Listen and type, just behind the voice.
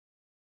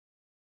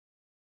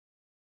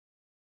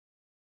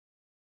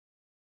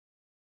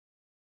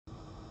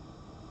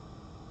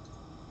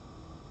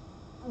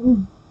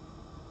Ooh.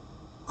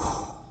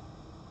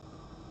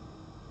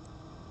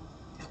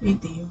 Hey,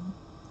 Theo.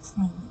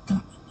 Finally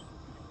got my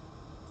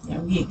number. Yeah,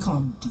 we ain't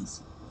calling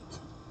decent.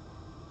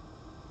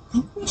 I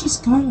think we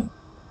just got a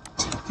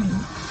ticket.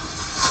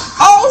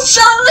 Oh,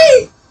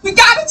 Shirley! We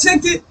got a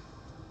ticket!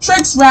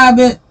 Trix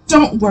Rabbit,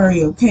 don't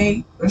worry,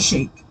 okay? Or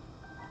shake.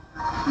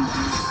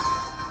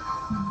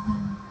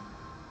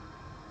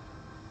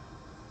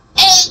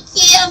 Hey,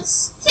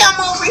 kids! Come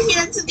over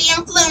here to the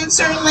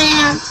influencer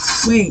land.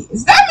 Wait,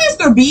 is that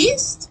Mr.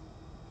 Beast?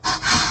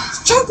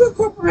 It's Chocolate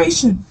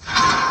Corporation.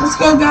 Let's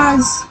go,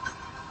 guys.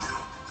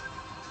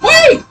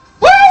 Wait!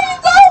 Where are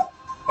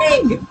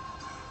you going?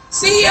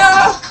 See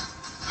ya!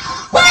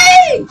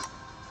 Wait!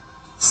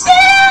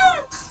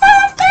 Sam!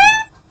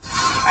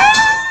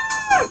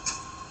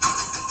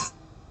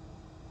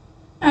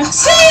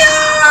 See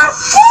ya!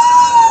 Woo!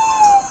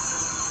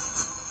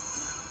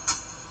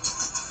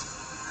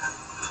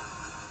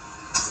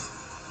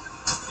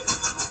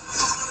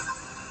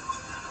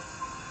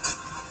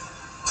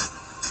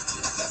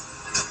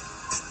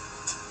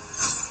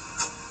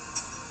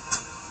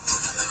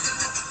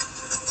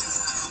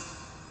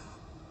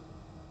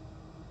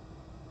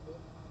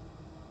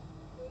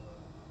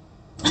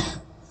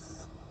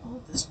 Oh,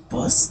 this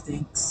bus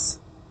stinks.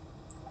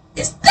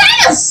 Is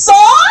that a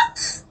sock?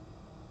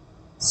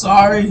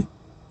 Sorry,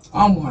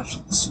 I'm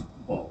watching the Super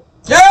Bowl.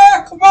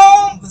 Yeah, come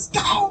on, let's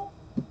go.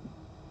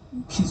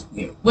 He's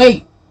weird.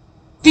 Wait,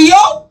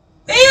 Theo?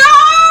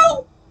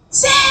 Theo!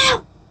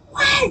 Sam!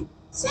 Wait,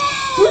 Sam!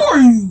 Who are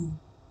you?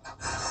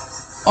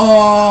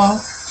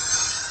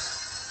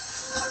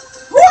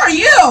 Who are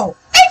you?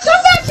 Hey,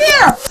 come back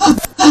here!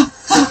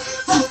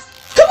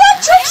 Come on,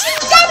 Trix, you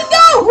gotta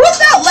go! Who's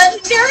that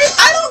legendary?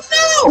 I don't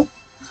know!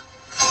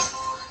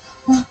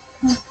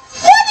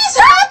 What is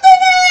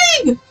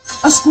happening?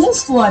 A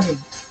school's flooding.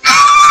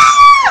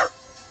 Ah!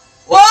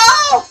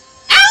 Whoa!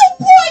 Ow,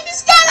 boy,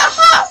 this got a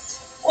hop!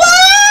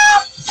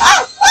 Whoa!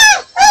 Ah,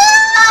 ah,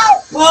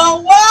 ah!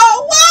 Whoa,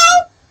 whoa,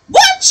 whoa!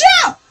 Watch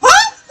out!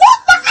 Huh? What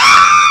the? Ah!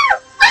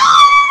 Ah!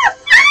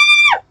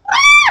 Ah!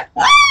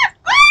 Ah!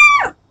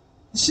 Ah!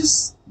 It's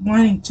just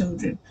whining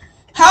children.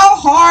 How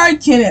hard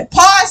can it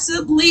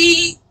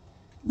possibly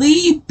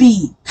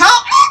be?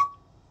 How?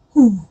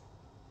 Whew.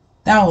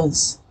 That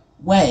was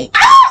way.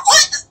 Ah!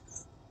 What?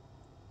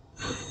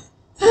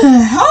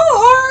 How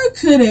hard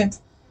could it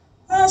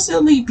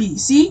possibly be?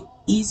 See?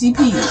 Easy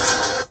peasy.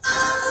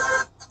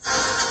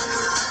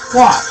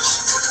 Watch.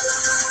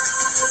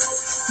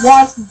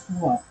 Watch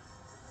what?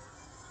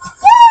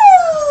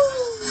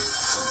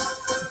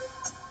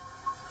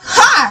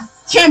 Ha!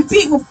 Can't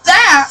beat with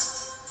that.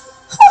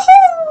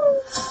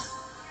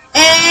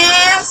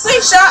 And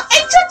slingshot.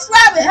 Hey, Trix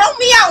Rabbit, help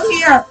me out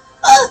here.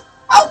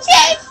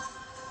 Okay.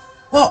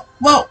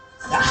 Whoa.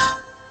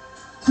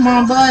 Come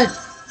on, bud.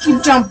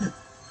 Keep jumping.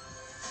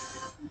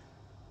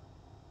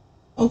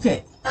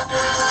 Okay.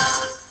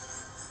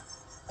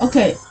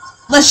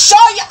 Let's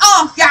show you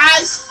off,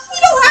 guys. We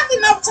don't have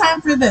enough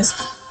time for this.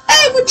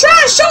 Hey, we're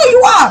trying to show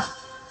you off.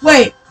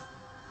 Wait.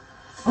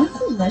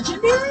 Uncle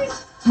Legendary?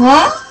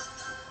 Huh?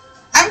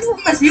 I'm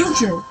from the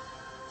future.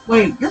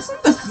 Wait, you're from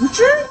the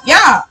future?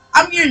 Yeah,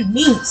 I'm your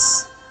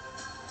niece.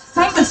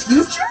 From the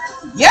future?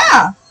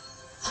 Yeah.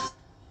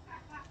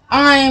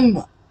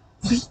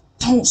 Wait,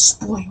 don't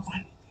spoil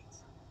anything.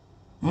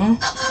 Huh?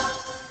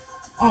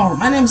 Oh,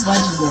 my name's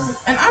Legendary,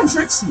 and I'm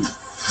Trixie.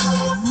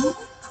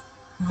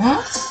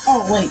 Huh?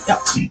 Oh, wait, yeah.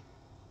 Let's keep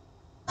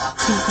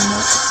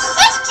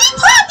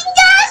popping,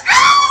 guys!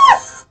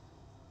 Ah!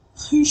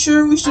 Are you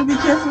sure we should be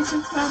careful,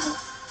 Trix Rabbit?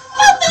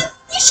 No,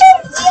 we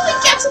should really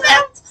get to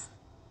that.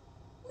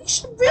 We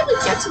should really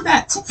get to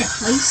that ticket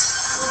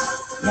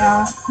place.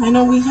 Yeah, I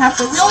know we have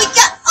to really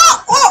get.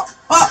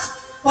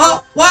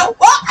 Whoa!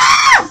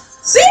 Ah!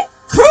 See?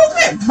 Prove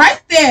it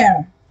right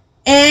there.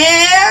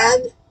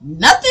 And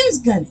nothing's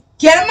gonna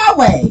get in my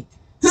way.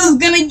 Who's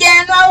gonna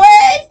get in my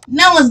way?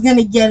 No one's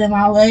gonna get in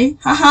my way.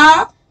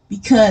 Haha.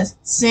 Because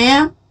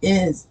Sam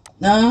is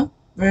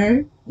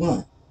number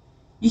one.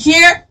 You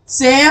hear?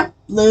 Sam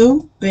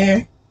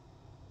Blueberry.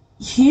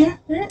 You hear?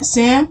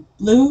 Sam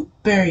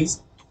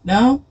Blueberries.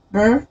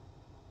 Number.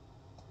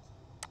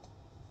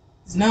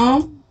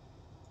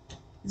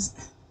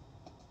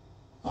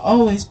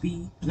 Always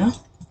be. No.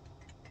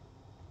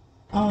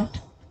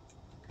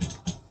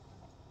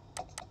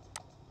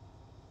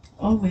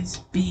 Always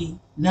be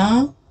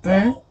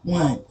number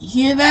one. You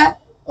hear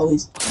that?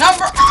 Always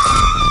number.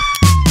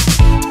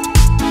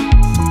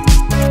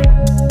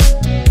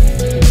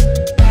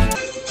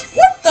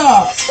 What the?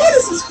 What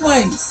is this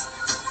place?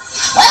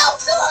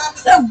 Welcome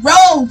to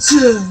Road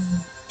 2.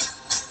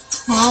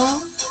 Huh?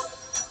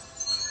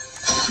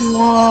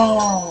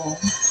 Whoa.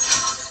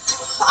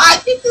 I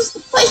think this is the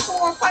place where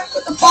we'll find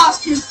where the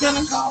boss kid's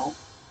gonna go.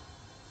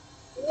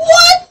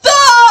 What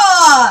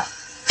the?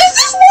 Is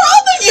this where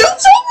all the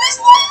YouTubers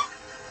live?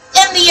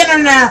 And the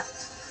internet.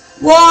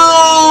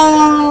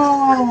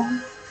 Whoa.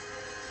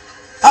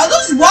 Are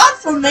those wild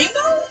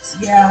flamingos?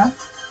 Yeah.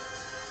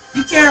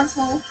 Be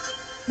careful.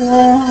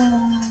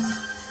 Whoa.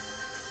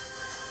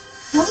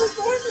 Was it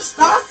going to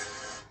stop?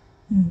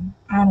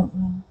 I don't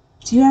know.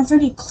 Do you have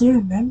any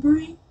clear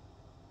memory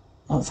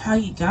of how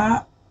you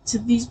got to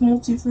these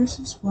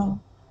multiverses?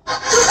 Well,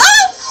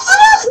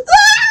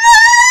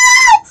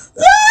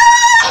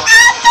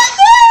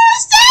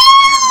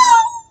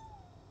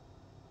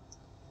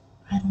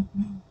 I don't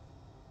know.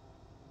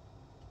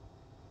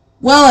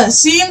 Well, it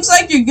seems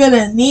like you're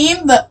gonna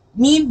need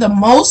the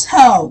most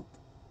help.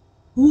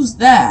 Who's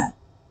that?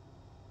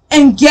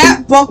 And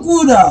get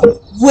buckled up.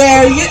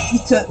 Where you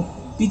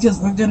because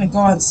we're gonna go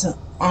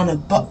on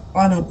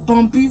a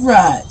bumpy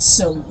ride.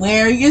 So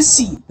wear your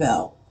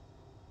seatbelt.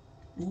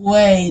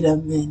 Wait a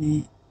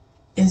minute.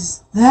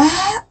 Is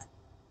that?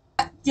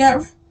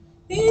 Get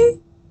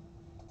ready.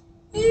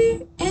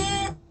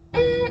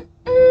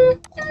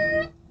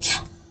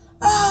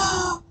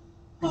 Oh,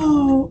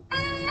 oh.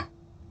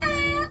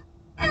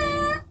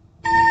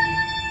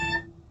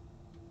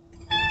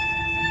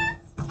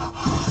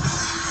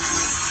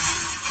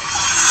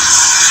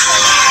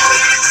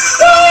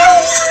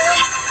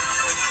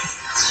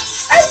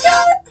 I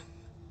got it.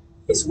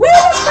 It's where I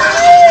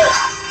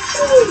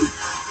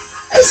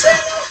said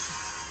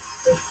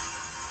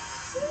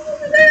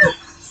over there.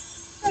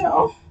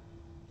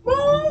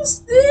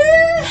 Almost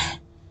there.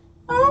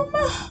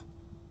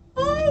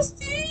 Almost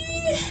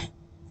there.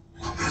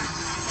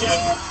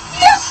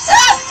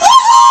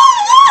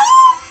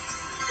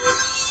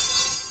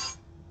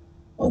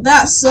 Well,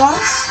 that sucks.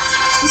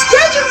 Let's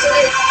catch him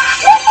today.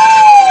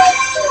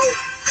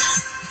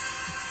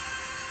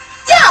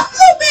 Yeah,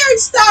 blueberry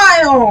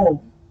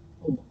style.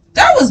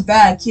 That was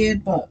bad,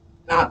 kid, but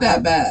not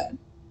that bad.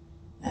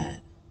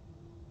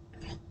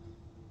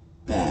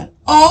 Bad.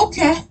 Oh,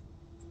 okay.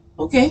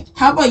 Okay.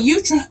 How about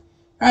you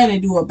try to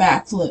do a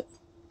backflip?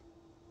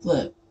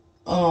 Flip.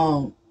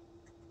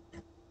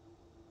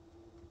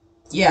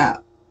 Yeah.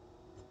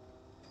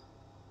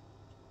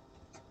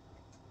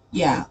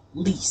 Yeah,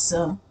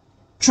 Lisa.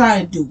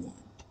 Try to do one.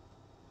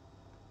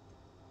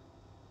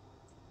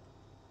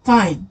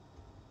 Fine.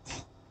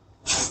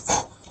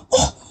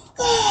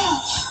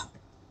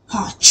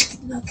 Ah,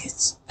 chicken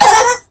nuggets.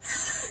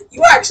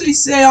 You actually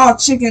say all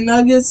chicken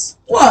nuggets?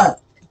 What?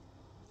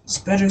 It's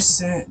better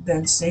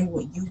than saying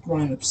what you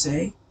grown-ups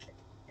say.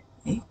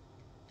 Hey?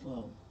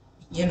 Well,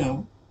 you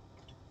know,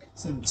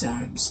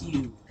 sometimes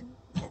you...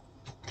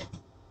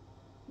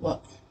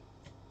 What?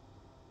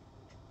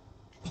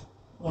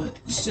 What?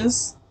 It's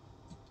just...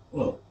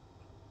 Well...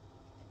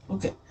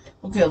 Okay.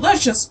 Okay,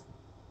 let's just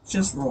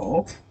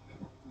roll.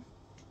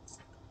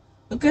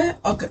 Okay?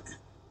 Okay.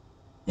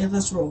 Yeah,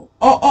 let's roll.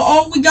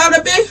 Oh, we got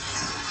a big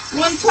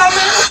one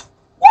coming.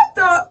 What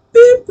the?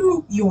 Beep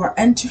boop.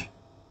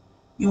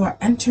 You are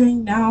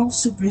entering now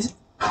super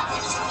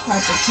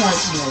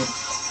hypercharge mode.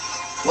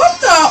 What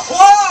the?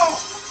 Whoa!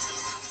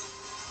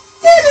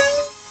 Hit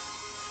it.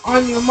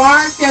 On your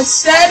mark, get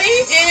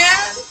steady,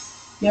 and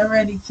get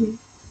ready, kid.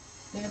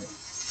 Get it.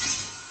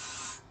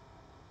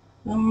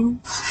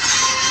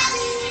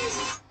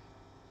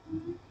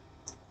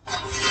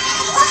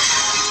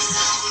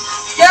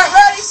 Get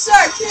ready,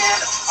 sir,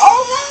 kid.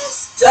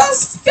 Almost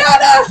just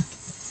gotta.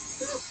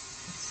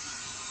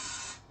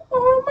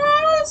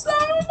 Almost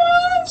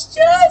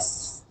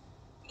just.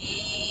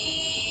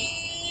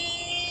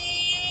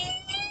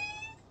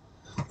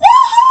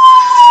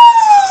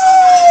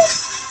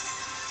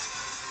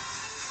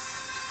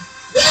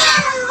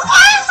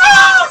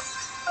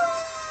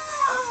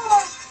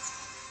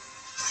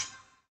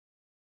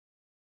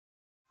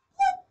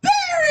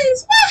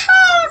 Berries!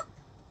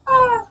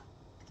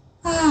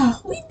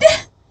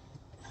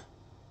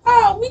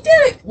 We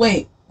did it!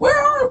 Wait, where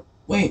are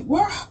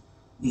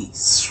we?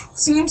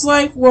 Seems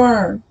like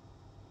we're...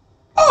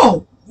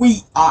 Oh,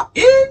 we are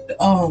in,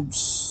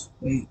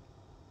 wait.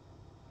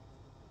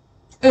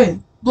 Hey,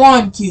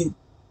 blonde kid.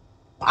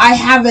 I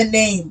have a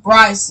name,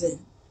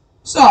 Bryson.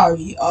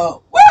 Sorry,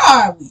 where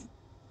are we?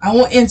 I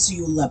won't answer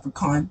you,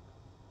 leprechaun.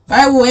 But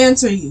I will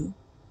answer you.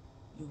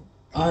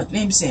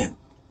 Name Sam.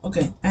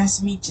 Okay, nice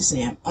to meet you,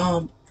 Sam.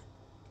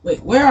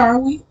 Wait, where are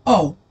we?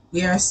 Oh,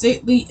 we are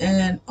stately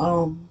and,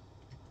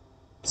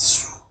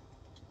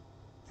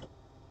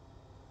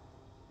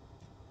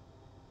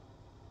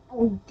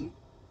 okay.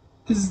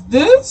 Is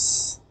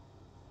this?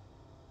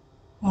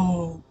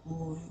 Oh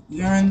boy,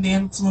 we are in the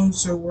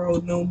influencer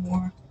world no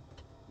more.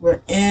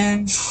 We're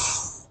in.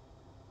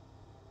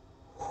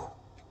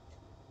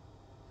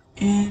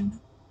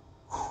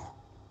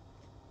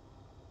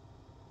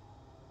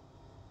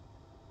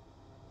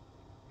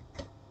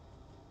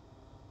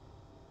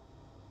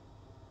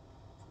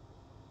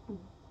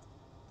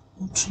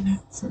 Ultimate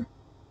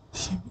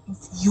version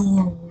of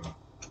your world.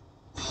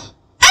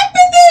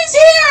 Empathy's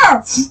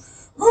here!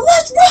 Oh,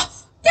 let's go!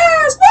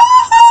 Guys,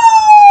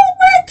 woohoo!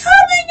 We're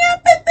coming,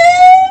 Empathy!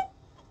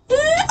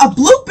 Yeah, a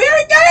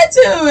blueberry guy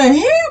too, and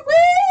here we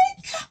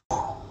go!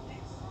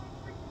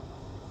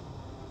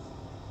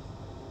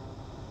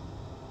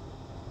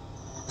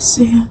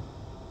 Sam,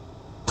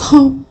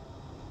 come.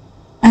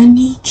 I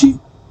need you.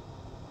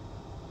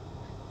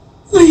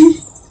 Please.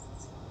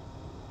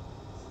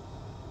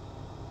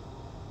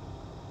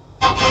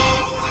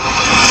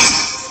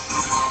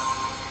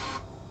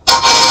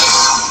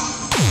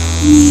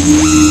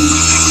 me.